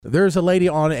There's a lady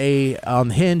on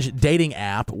Hinge dating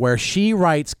app where she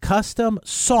writes custom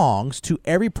songs to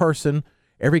every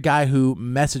guy who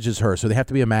messages her. So they have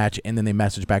to be a match, and then they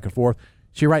message back and forth.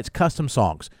 She writes custom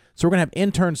songs. So we're going to have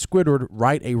intern Squidward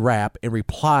write a rap and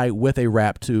reply with a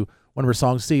rap to one of her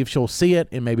songs, see if she'll see it,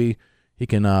 and maybe he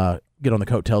can get on the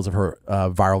coattails of her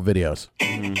viral videos.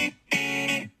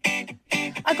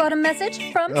 I got a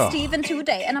message from Steven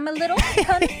today, and I'm a little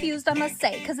confused, I must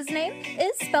say, because his name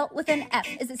is spelt with an F.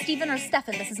 Is it Steven or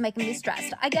Stefan? This is making me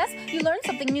stressed. I guess you learn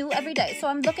something new every day, so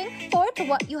I'm looking forward to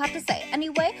what you have to say.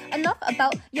 Anyway, enough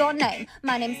about your name.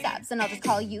 My name's Sabs, and I'll just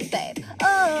call you babe.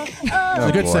 She's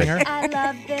a good singer. I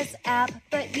love this app,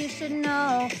 but you should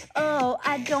know.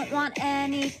 I don't want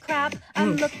any crap.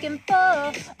 I'm looking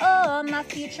for, my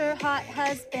future hot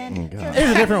husband.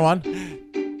 Here's a different one.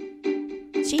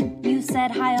 You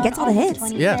said hi on gets all the hits.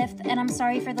 25th, and I'm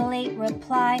sorry for the late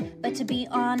reply, but to be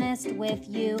honest with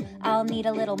you, I'll need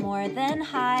a little more than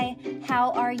hi.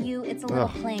 How are you? It's a little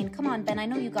plain. Come on, Ben, I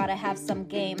know you gotta have some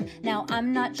game. Now,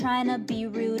 I'm not trying to be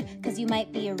rude, because you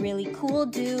might be a really cool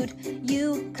dude.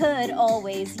 You could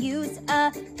always use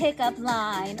a pickup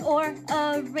line or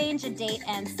arrange a date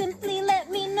and simply let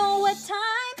me know what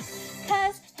time,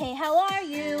 because, hey, how are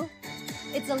you?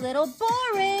 It's a little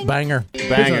boring. Banger.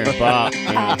 Bob.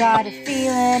 I got a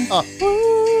feeling.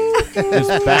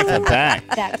 It's back to back.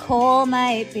 That Cole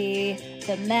might be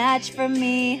the match for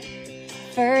me.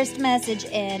 First message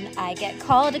in, I get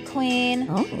called a queen.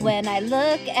 When I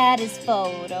look at his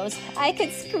photos, I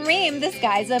could scream, this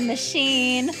guy's a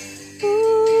machine.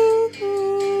 Ooh.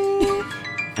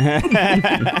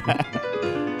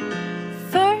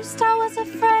 First I was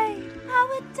afraid I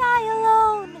would die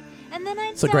alone. And then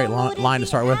It's a great line to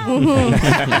start with. And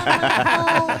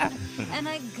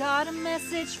I got a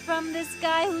message from this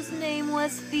guy whose name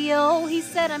was Theo. He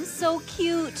said, I'm so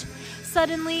cute.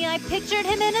 Suddenly I pictured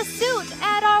him in a suit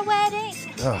at our wedding.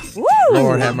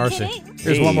 Lord have mercy.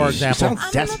 Here's one more example.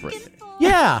 Sounds desperate.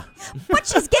 Yeah. But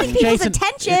she's getting people's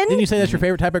attention. Didn't you say that's your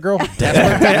favorite type of girl?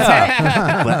 Desperate.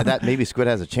 Well, that maybe Squid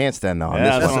has a chance then on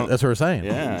Yeah, this That's one. what we're saying.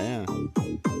 Yeah.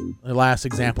 The last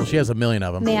example. She has a million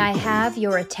of them. May I have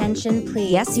your attention,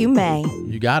 please? Yes, you may.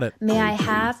 You got it. May I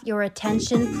have your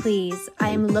attention, please? I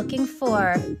am looking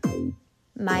for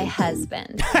my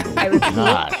husband. I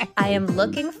repeat, I am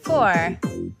looking for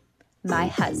my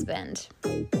husband.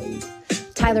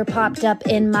 Tyler popped up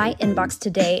in my inbox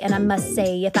today, and I must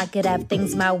say, if I could have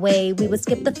things my way, we would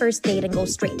skip the first date and go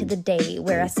straight to the day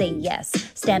where I say yes,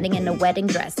 standing in a wedding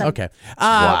dress. Okay.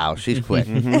 Wow, she's quick.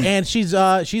 And she's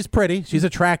pretty. She's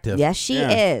attractive. Yes, she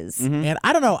is. And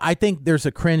I don't know. I think there's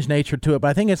a cringe nature to it, but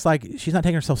I think it's like she's not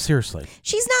taking herself seriously.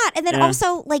 She's not. And then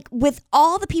also, like, with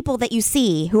all the people that you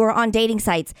see who are on dating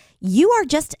sites, you are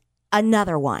just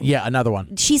another one. Yeah, another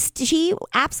one. She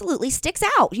absolutely sticks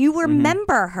out. You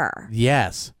remember her.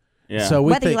 Yes. Yeah. So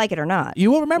Whether you like it or not. You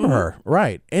will remember her,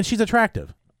 right? And she's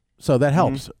attractive, so that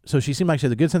helps. So she seemed like she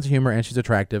has a good sense of humor, and she's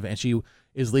attractive, and she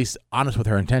is at least honest with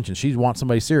her intentions. She wants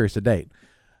somebody serious to date.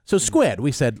 So Squid,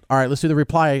 we said, all right, let's do the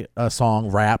reply song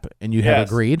rap, and you have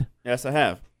agreed. Yes, I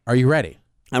have. Are you ready?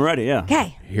 I'm ready, yeah.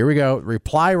 Okay. Here we go.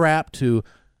 Reply rap to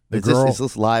the Is girl.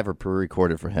 this live or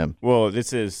pre-recorded for him? Well,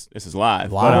 this is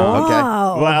live. Live. Okay.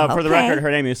 Well, for the okay. record,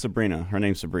 her name is Sabrina.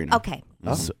 Okay.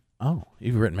 Oh,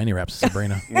 you've written many raps,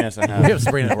 Sabrina. Yes, I We have. have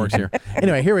Sabrina that works here.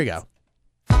 Anyway, here we go.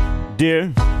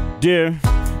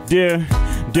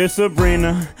 Dear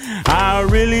Sabrina, I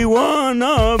really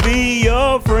wanna be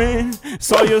your friend.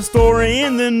 Saw your story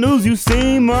in the news, you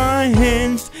seem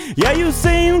unhinged. Yeah, you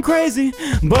seem crazy,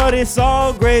 but it's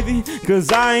all gravy,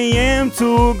 'cause I am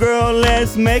too, girl,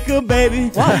 let's make a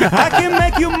baby. I can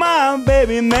make you my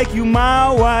baby, make you my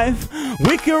wife.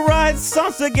 We can write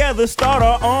songs together, start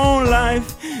our own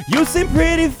life. You seem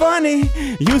pretty funny,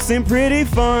 you seem pretty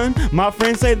fun. My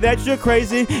friends say that you're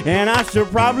crazy, and I should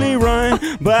probably run.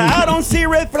 But I don't see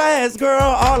red flags, girl,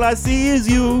 all I see is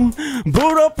you.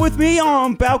 Boot up with me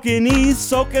on balconies,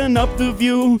 soaking up the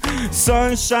view.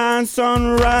 Sunshine,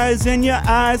 sunrise in your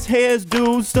eyes, hairs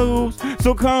do so.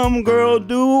 So come, girl,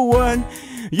 do what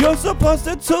you're supposed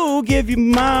to do. Give you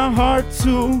my heart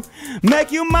to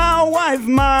make you my wife,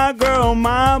 my girl,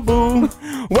 my boo.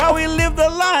 While we live the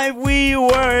life we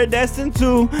were destined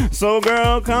to. So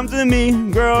girl, come to me,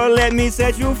 girl, let me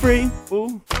set you free.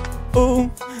 Ooh,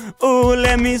 ooh, ooh,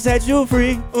 let me set you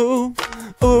free. Ooh,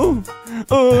 ooh,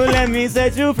 ooh, let me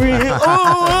set you free. Ooh,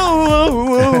 ooh,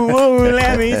 ooh, ooh, ooh,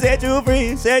 let me set you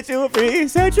free, set you free,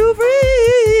 set you free.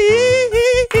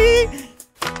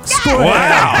 Squid.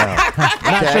 Wow.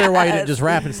 I'm not sure why you didn't just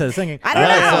rap instead of singing. I don't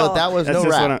know. So that was That's no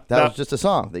just rap. what That was just a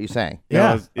song that you sang.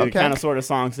 Yeah. It kind of sort of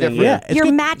song singing. Yeah, it's You're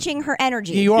good. matching her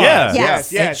energy. You are. Yeah.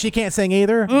 Yes. And she can't sing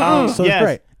either. So Yes. it's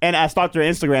great. And I stalked her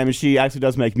Instagram, and she actually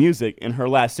does make music. And her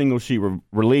last single she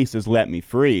released is "Let Me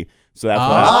Free." So that's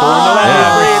why I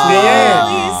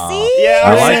Oh, you see? Yeah, I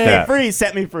like set that. me free,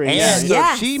 set me free. And Yeah. so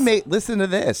Yes. if she listen to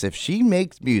this. If she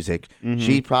makes music,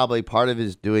 she probably part of it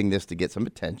is doing this to get some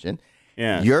attention.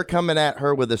 Yeah. You're coming at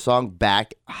her with a song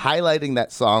back, highlighting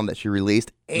that song that she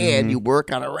released, and you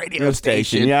work on a radio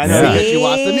station. Yeah, I know. Because you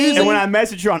watch the music. And when I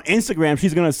message her on Instagram,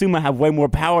 she's going to assume I have way more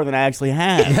power than I actually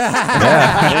have.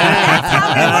 That's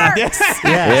how it works.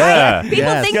 Yeah. People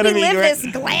Yeah, think it's gonna we be live great.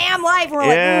 this glam life. We're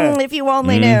Yeah. like, if you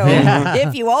only knew.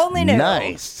 If you only knew.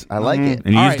 Nice. I like it.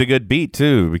 And you All used right. a good beat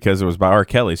too, because it was by R.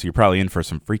 Kelly, so you're probably in for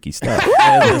some freaky stuff.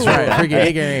 Yeah, that's right.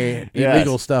 Freaky, Yes.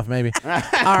 illegal stuff, maybe. All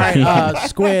right,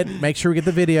 Squid, make sure we get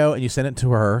the video and you send it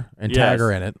to her and tag Yes.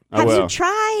 her in it. Have will. you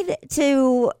tried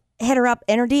to hit her up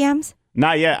in her DMs?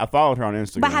 Not yet. I followed her on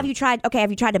Instagram. But have you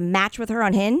tried to match with her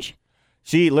on Hinge?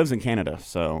 She lives in Canada,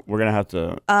 so we're going to have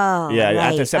to. Oh, Yeah, I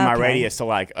have to right. set my Okay. radius to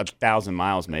like 1,000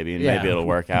 miles maybe, and Yeah. maybe it'll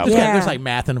work out. There's, Yeah. there's like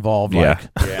math involved. Yeah.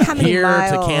 Like How many here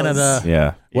miles? to Canada.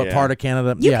 Yeah. What Yeah. part of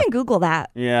Canada? You yeah. can Google that.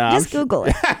 Yeah, Just I'm Google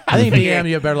it. I think DM,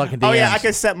 you have better luck in DMs. Oh, yeah, I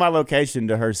can set my location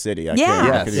to her city. I Yeah. can, I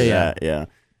Yes. can do Yeah, that. Yeah.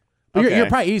 But you're Okay.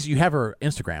 probably easy. You have her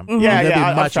Instagram. Yeah, That'd be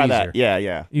I'll much try easier. that. Yeah,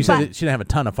 yeah. You said But- that she didn't have a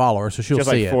ton of followers, so she'll Just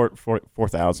see like it.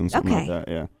 4,000, something Okay. like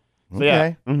that. Yeah. So,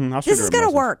 Okay. yeah. I'll shoot This her is a going to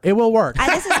message. work. It will work.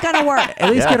 This is going to work. At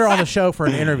least get her on the show for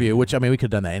an interview, which I mean we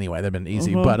could have done that anyway. That'd been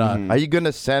easy. But Are you going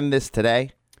to send this today?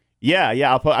 Yeah.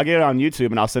 I'll get it on YouTube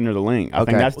and I'll send her the link. I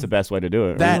Okay. think that's the best way to do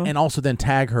it. that and also then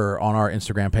tag her on our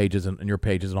Instagram pages and your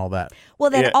pages and all that. Well,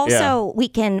 then Yeah, also we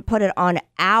can put it on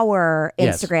our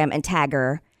Yes. Instagram and tag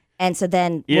her. And so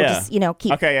then we'll Yeah. just,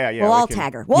 keep. Okay, yeah, We'll we all can-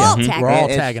 tag her. We'll all tag We're her. all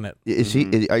And tagging it. Is she?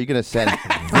 Are you going to send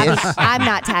this? I'm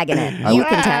not tagging it. You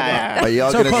can tag it. Are y'all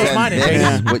So going to close-minded,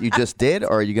 send this, what you just did,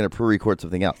 or are you going to pre-record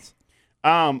something else?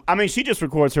 I mean, she just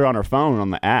records her on her phone on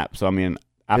the app. So, I mean,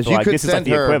 I Because feel you like could this is like send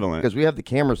the her, equivalent. because we have the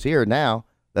cameras here now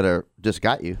that are just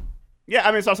got you. Yeah,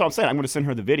 I mean, that's what I'm saying. I'm going to send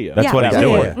her the video. That's Yeah. what he's Yeah.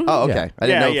 doing. Yeah. Oh, okay. Yeah. I didn't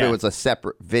Yeah, know if yeah. it was a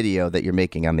separate video that you're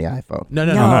making on the iPhone. No.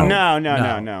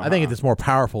 No. I think it's more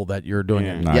powerful that you're doing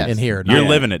it Yeah. in here. You're Yeah.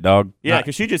 living it, dog. Yeah,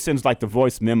 because she just sends like the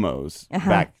voice memos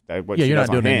back. What Yeah, she you're does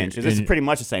not on doing it Hinge. in- This is in- pretty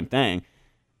much the same thing.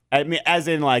 I mean, as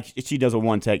in like she does a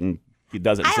one take and he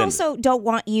does it. and I sends it. also don't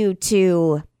want you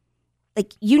to,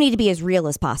 you need to be as real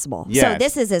as possible. So Yes.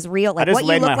 this is as real. I Like just what you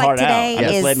laid look my like heart today out. I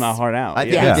is. just laid my heart out. I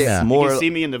yeah. think Yeah. it's Yeah. You more can see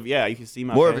me in the you can see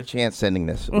my more of a face. chance sending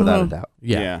this, without a doubt.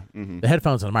 Yeah. Mhm. The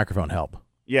headphones and the microphone help.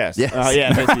 Yes. Yes.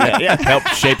 Yeah. Help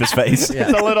shape his face. Yeah.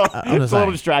 It's a little, just it's a little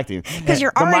saying. distracting. Because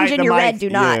your The mic- orange and the your mic- red do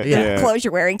not. Yeah. The clothes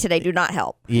you're wearing today do not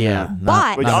help. Yeah.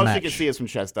 But- But not a all she match. can see is from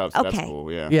chest up. So Okay. That's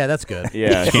cool. Yeah. Yeah, that's good.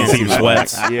 Yeah. Can't see your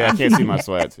sweats. Yeah. I can't see my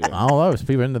sweats. Yeah. I don't know. If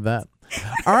people are into that.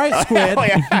 All right, Squid. Oh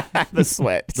yeah. The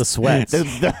sweat. The sweats.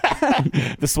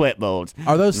 The sweat bulge.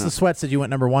 Are those the sweats that you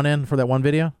went number one in for that one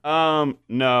video?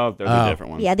 No, those are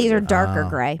different ones. Yeah, these are darker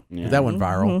gray. Yeah. That went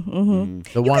viral.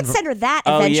 The You one. could send her that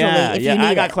Oh eventually yeah, if yeah. you need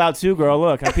I got it. cloud too, girl.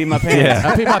 Look, I peed my pants.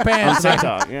 I peed my On pants.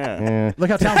 TikTok. Yeah. Look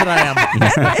how talented I am.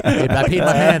 I peed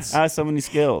my pants. I have so many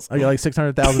skills. I got like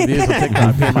 600,000 views on TikTok.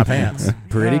 I peed my pants.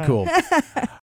 Pretty cool.